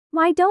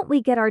Why don't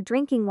we get our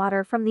drinking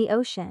water from the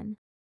ocean?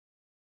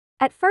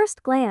 At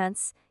first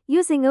glance,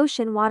 using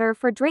ocean water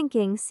for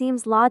drinking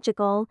seems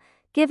logical,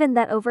 given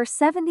that over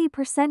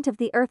 70% of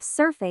the Earth's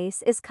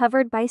surface is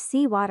covered by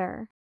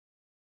seawater.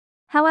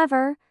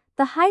 However,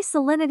 the high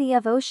salinity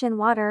of ocean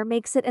water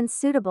makes it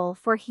unsuitable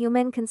for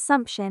human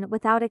consumption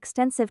without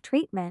extensive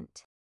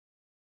treatment.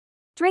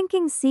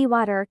 Drinking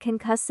seawater can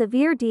cause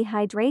severe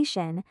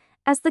dehydration,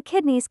 as the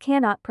kidneys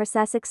cannot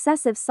process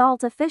excessive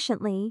salt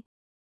efficiently.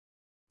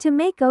 To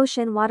make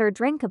ocean water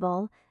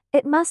drinkable,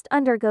 it must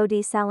undergo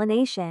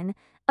desalination,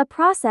 a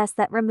process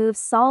that removes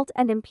salt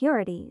and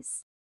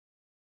impurities.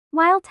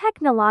 While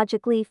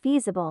technologically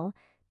feasible,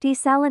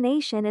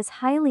 desalination is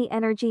highly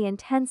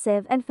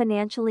energy-intensive and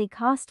financially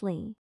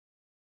costly.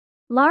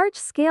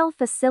 Large-scale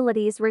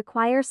facilities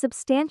require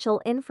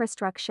substantial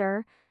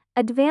infrastructure,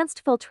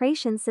 advanced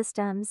filtration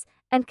systems,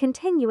 and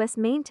continuous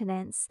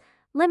maintenance,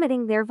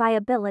 limiting their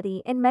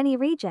viability in many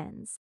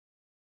regions.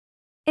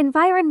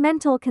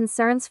 Environmental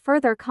concerns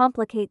further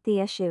complicate the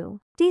issue.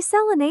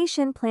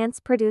 Desalination plants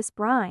produce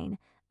brine,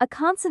 a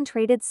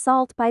concentrated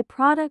salt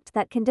byproduct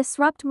that can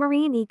disrupt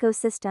marine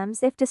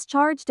ecosystems if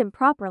discharged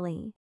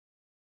improperly.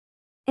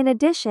 In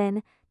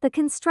addition, the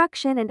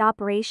construction and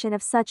operation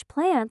of such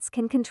plants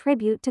can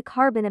contribute to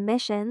carbon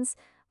emissions,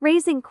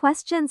 raising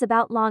questions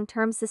about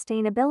long-term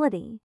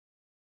sustainability.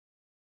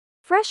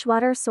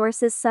 Freshwater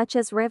sources such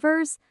as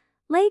rivers,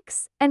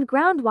 lakes, and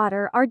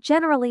groundwater are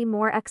generally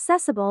more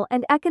accessible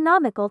and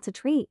economical to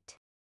treat.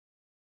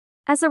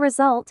 As a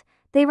result,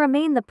 they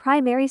remain the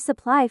primary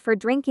supply for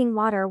drinking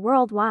water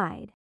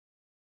worldwide.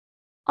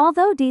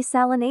 Although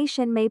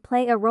desalination may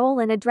play a role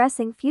in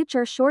addressing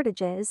future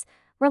shortages,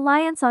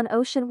 reliance on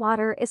ocean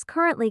water is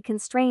currently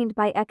constrained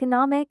by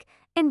economic,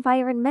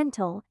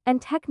 environmental,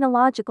 and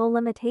technological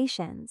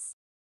limitations.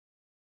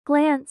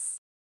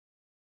 Glance.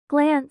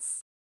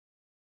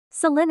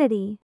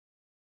 Salinity.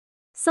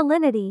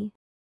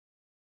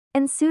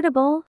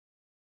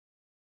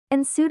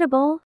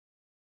 Unsuitable.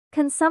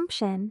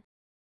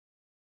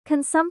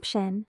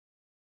 Consumption.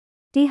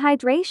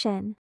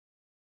 Dehydration.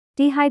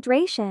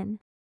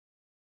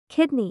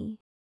 Kidney.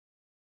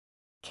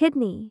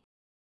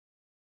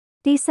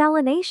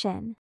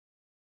 Desalination.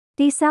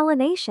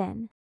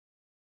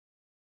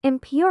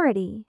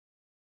 Impurity.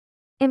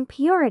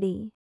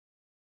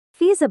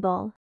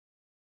 Feasible.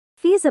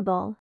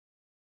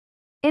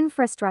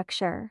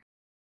 Infrastructure.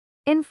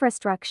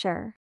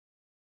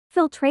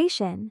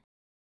 Filtration.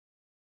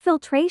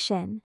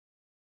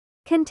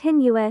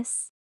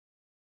 Continuous.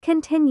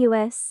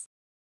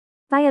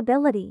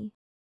 Viability.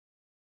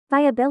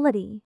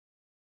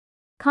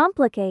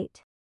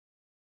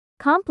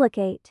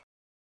 Complicate.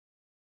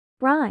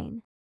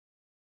 Brine.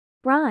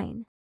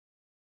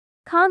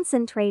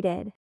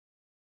 Concentrated.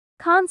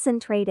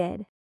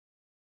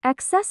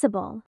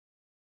 Accessible.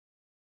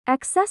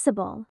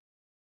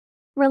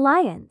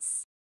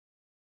 Reliance.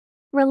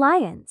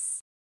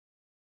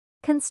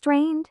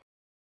 Constrained.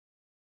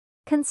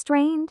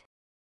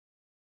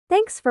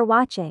 Thanks for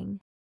watching.